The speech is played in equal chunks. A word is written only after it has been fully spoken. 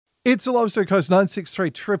It's a Lobster Coast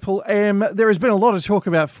 963 Triple M. There has been a lot of talk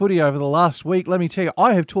about footy over the last week. Let me tell you,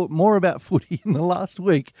 I have talked more about footy in the last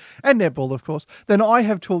week, and netball, of course, than I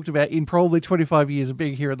have talked about in probably 25 years of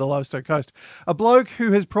being here at the Lobster Coast. A bloke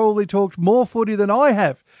who has probably talked more footy than I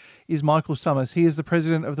have is Michael Summers. He is the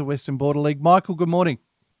president of the Western Border League. Michael, good morning.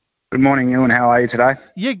 Good morning, Ewan. How are you today?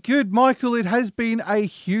 Yeah, good. Michael, it has been a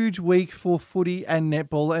huge week for footy and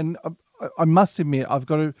netball, and I must admit,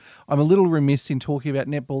 I'm a little remiss in talking about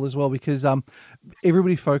netball as well because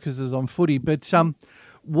everybody focuses on footy. But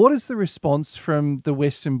what has the response from the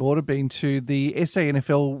Western Border been to the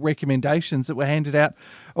SANFL recommendations that were handed out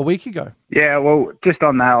a week ago? Yeah, well, just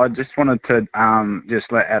on that, I just wanted to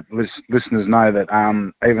just let our listeners know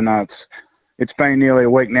that even though it's been nearly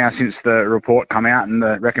a week now since the report come out and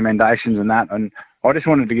the recommendations and that, and I just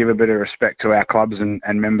wanted to give a bit of respect to our clubs and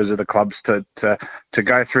members of the clubs to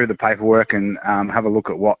go through the paperwork and have a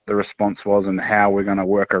look at what the response was and how we're going to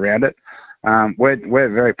work around it. We're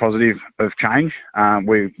very positive of change.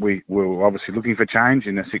 We're obviously looking for change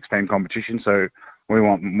in a 16 competition, so we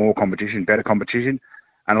want more competition, better competition,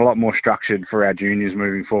 and a lot more structured for our juniors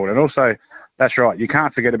moving forward. And also, that's right, you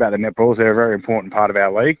can't forget about the netballs. They're a very important part of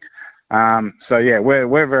our league. So yeah,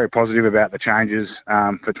 we're very positive about the changes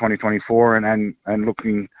for 2024 and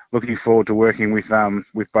looking forward to working with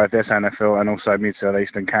both SANFL and also Mid South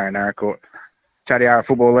East and Carrick-Naracoorte Tatiara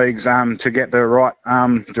football leagues to get the right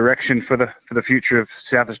direction for the future of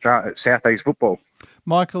South East football.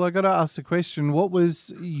 Michael, I got to ask the question: what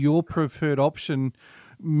was your preferred option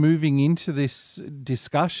moving into this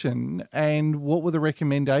discussion, and what were the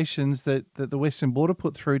recommendations that the Western Border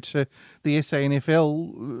put through to the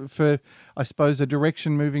SANFL for, I suppose, a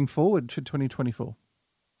direction moving forward to 2024?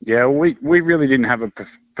 Yeah, we really didn't have a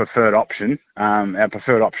preferred option. Our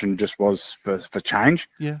preferred option just was for change,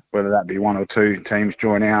 whether that be one or two teams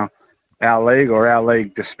join our league or our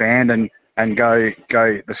league disband and go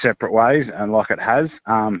the separate ways, and like it has.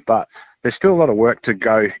 But there's still a lot of work to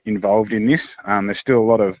go involved in this. There's still a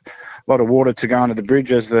lot of water to go under the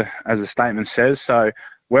bridge, as the statement says. So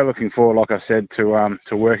we're looking forward, like I said, to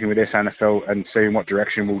working with SANFL and seeing what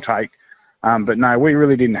direction we'll take. But no, we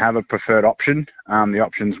really didn't have a preferred option. The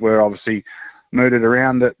options were obviously mooted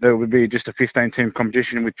around that there would be just a 15-team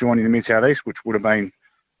competition with joining the Mid South East, which would have been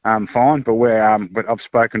fine. But I've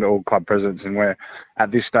spoken to all club presidents, and we're at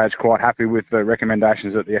this stage quite happy with the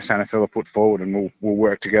recommendations that the SANFL have put forward, and we'll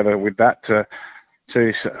work together with that to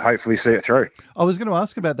hopefully see it through. I was going to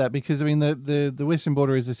ask about that because, I mean, the Western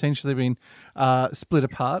Border has essentially been split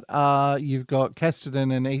apart. You've got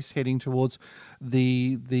Casterton and East heading towards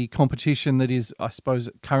the competition that is, I suppose,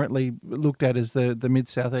 currently looked at as the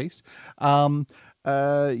Mid-South East.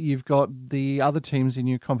 You've got the other teams in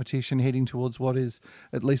your competition heading towards what is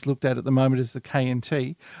at least looked at the moment as the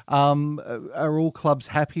KNT. Are all clubs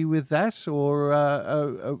happy with that,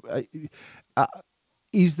 or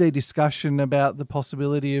is there discussion about the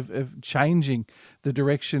possibility of changing the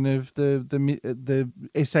direction of the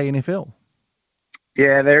SANFL?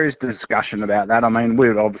 Yeah, there is discussion about that. I mean, we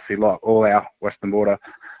would obviously like all our Western Border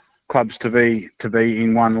clubs to be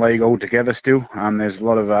in one league altogether still. There's a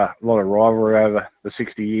lot of rivalry over the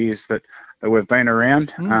 60 years that we've been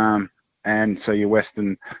around. And so your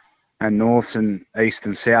Western and Norths and East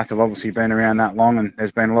and South have obviously been around that long, and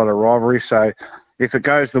there's been a lot of rivalry. So if it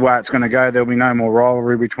goes the way it's going to go, there'll be no more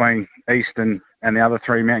rivalry between East and the other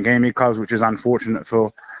three Mount Gambier clubs, which is unfortunate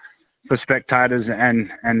for spectators and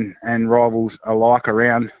rivals alike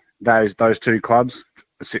around those two clubs,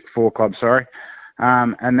 four clubs, sorry.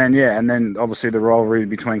 And then obviously the rivalry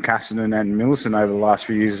between Casterton and Millicent over the last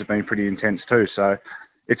few years has been pretty intense too. So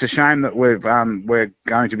it's a shame that we're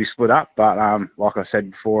going to be split up, but like I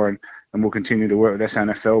said before, and we'll continue to work with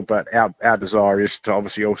SANFL. But our desire is to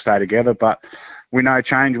obviously all stay together. But we know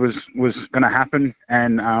change was going to happen,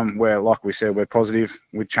 and like we said, we're positive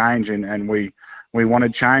with change, and we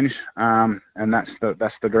wanted change, and that's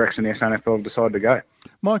the direction the SANFL have decided to go.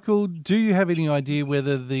 Michael, do you have any idea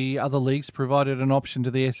whether the other leagues provided an option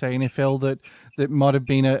to the SANFL that might have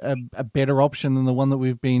been a better option than the one that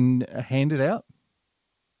we've been handed out?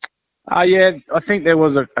 Yeah, I think there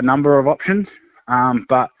was a number of options,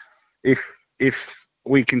 but if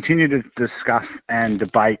we continue to discuss and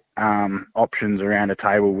debate options around a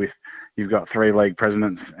table with, you've got three league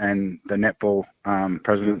presidents and the netball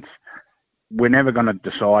presidents, we're never going to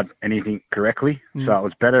decide anything correctly. So it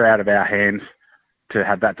was better out of our hands to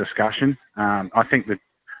have that discussion. I think that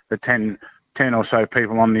the 10 or so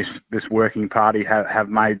people on this working party have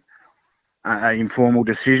made an informal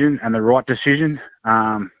decision and the right decision.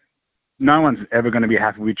 No one's ever going to be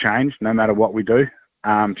happy with change, no matter what we do.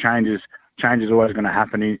 Change is always going to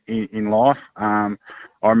happen in life.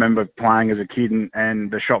 I remember playing as a kid,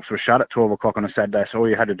 and the shops were shut at 12 o'clock on a Saturday, so all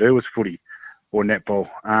you had to do was footy or netball,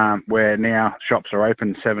 where now shops are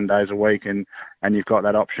open 7 days a week, and you've got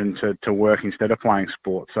that option to work instead of playing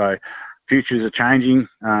sport. So futures are changing,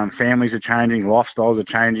 families are changing, lifestyles are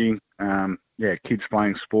changing. Kids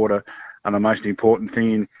playing sport are the most important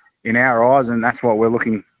thing in our eyes, and that's what we're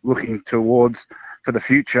looking towards for the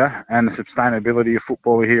future and the sustainability of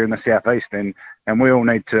football here in the southeast. And we all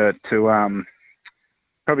need to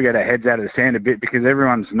probably get our heads out of the sand a bit, because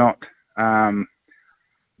everyone's not in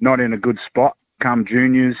a good spot come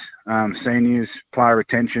juniors, seniors, player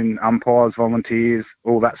retention, umpires, volunteers,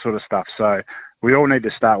 all that sort of stuff. So we all need to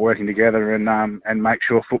start working together and make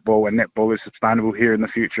sure football and netball is sustainable here in the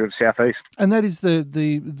future of Southeast. And that is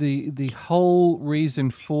the whole reason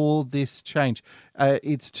for this change.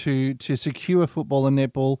 It's to secure football and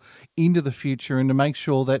netball into the future, and to make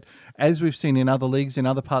sure that, as we've seen in other leagues in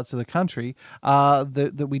other parts of the country,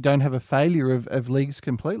 that we don't have a failure of leagues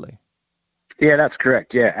completely. Yeah, that's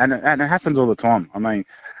correct. Yeah, and it happens all the time. I mean,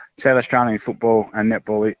 South Australian football and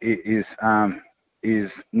netball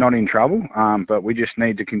is not in trouble, but we just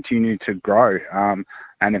need to continue to grow.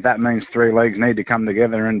 And if that means 3 leagues need to come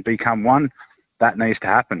together and become one, that needs to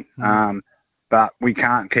happen. But we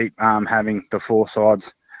can't keep having the 4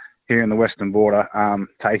 sides here in the Western Border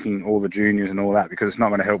taking all the juniors and all that, because it's not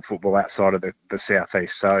going to help football outside of the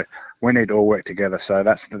southeast. So we need to all work together. So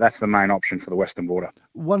that's the main option for the Western Border.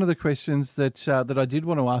 One of the questions that I did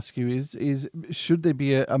want to ask you is should there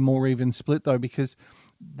be a more even split, though? Because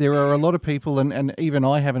there are a lot of people, and even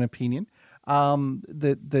I have an opinion,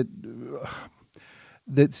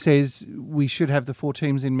 that says we should have the 4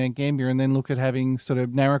 teams in Mount Gambier, and then look at having sort of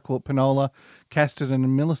Naracoorte, Penola, Casterton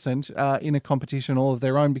and Millicent in a competition all of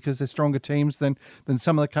their own, because they're stronger teams than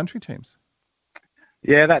some of the country teams.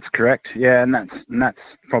 Yeah, that's correct. Yeah, and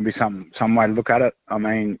that's probably some way to look at it. I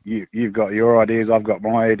mean, you've got your ideas, I've got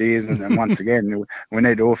my ideas, and once again, we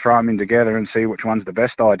need to all throw them in together and see which one's the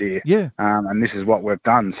best idea. Yeah. And this is what we've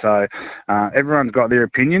done. So everyone's got their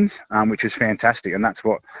opinions, which is fantastic, and that's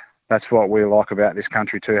what we like about this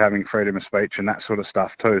country too, having freedom of speech and that sort of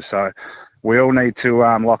stuff too. So we all need to,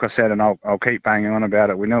 like I said, and I'll keep banging on about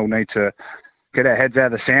it, we all need to get our heads out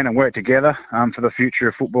of the sand and work together for the future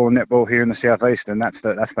of football and netball here in the southeast, and that's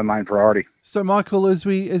the main priority. So, Michael, as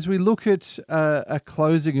we look at a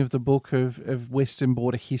closing of the book of Western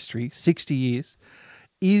Border history, 60 years,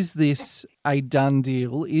 is this a done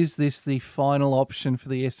deal? Is this the final option for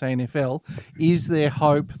the SANFL? Is there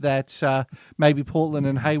hope that maybe Portland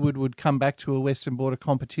and Hayward would come back to a Western Border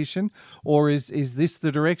competition? Or is this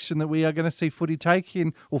the direction that we are going to see footy and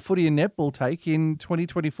netball take in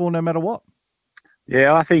 2024 no matter what?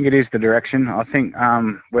 Yeah, I think it is the direction. I think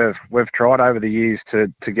we've tried over the years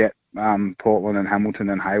to get Portland and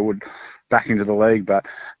Hamilton and Hayward back into the league, but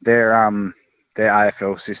their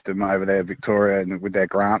AFL system over there, Victoria, and with their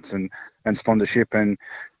grants and sponsorship and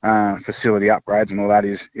facility upgrades and all that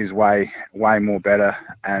is way more better,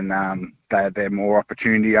 and they're more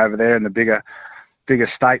opportunity over there in the bigger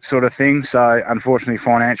state sort of thing. So unfortunately,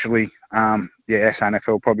 financially,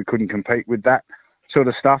 SANFL probably couldn't compete with that sort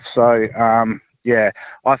of stuff. So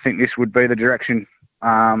I think this would be the direction.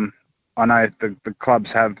 I know the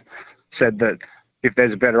clubs have said that if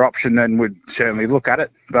there's a better option, then we'd certainly look at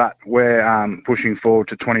it. But we're pushing forward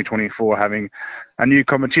to 2024, having a new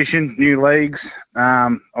competition, new leagues.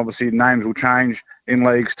 Obviously, names will change in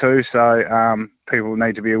leagues too, so people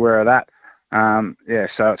need to be aware of that.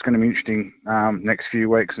 So it's going to be interesting next few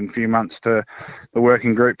weeks and few months to the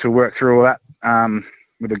working group to work through all that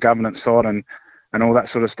with the governance side and all that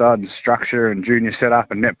sort of stuff, and structure and junior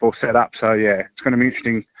setup and netball setup. So it's going to be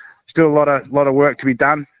interesting. Still a lot of work to be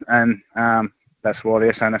done, and that's why the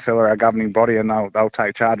SANFL are our governing body, and they'll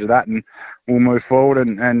take charge of that, and we'll move forward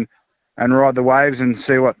and ride the waves and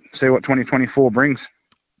see what 2024 brings.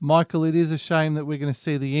 Michael, it is a shame that we're going to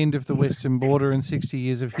see the end of the Western Border and 60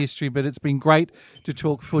 years of history, but it's been great to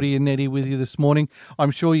talk footy and netty with you this morning. I'm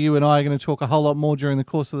sure you and I are going to talk a whole lot more during the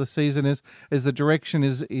course of the season as the direction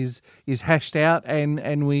is hashed out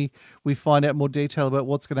and we find out more detail about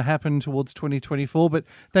what's going to happen towards 2024. But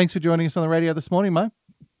thanks for joining us on the radio this morning, mate.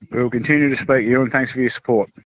 We'll continue to speak to you, and thanks for your support.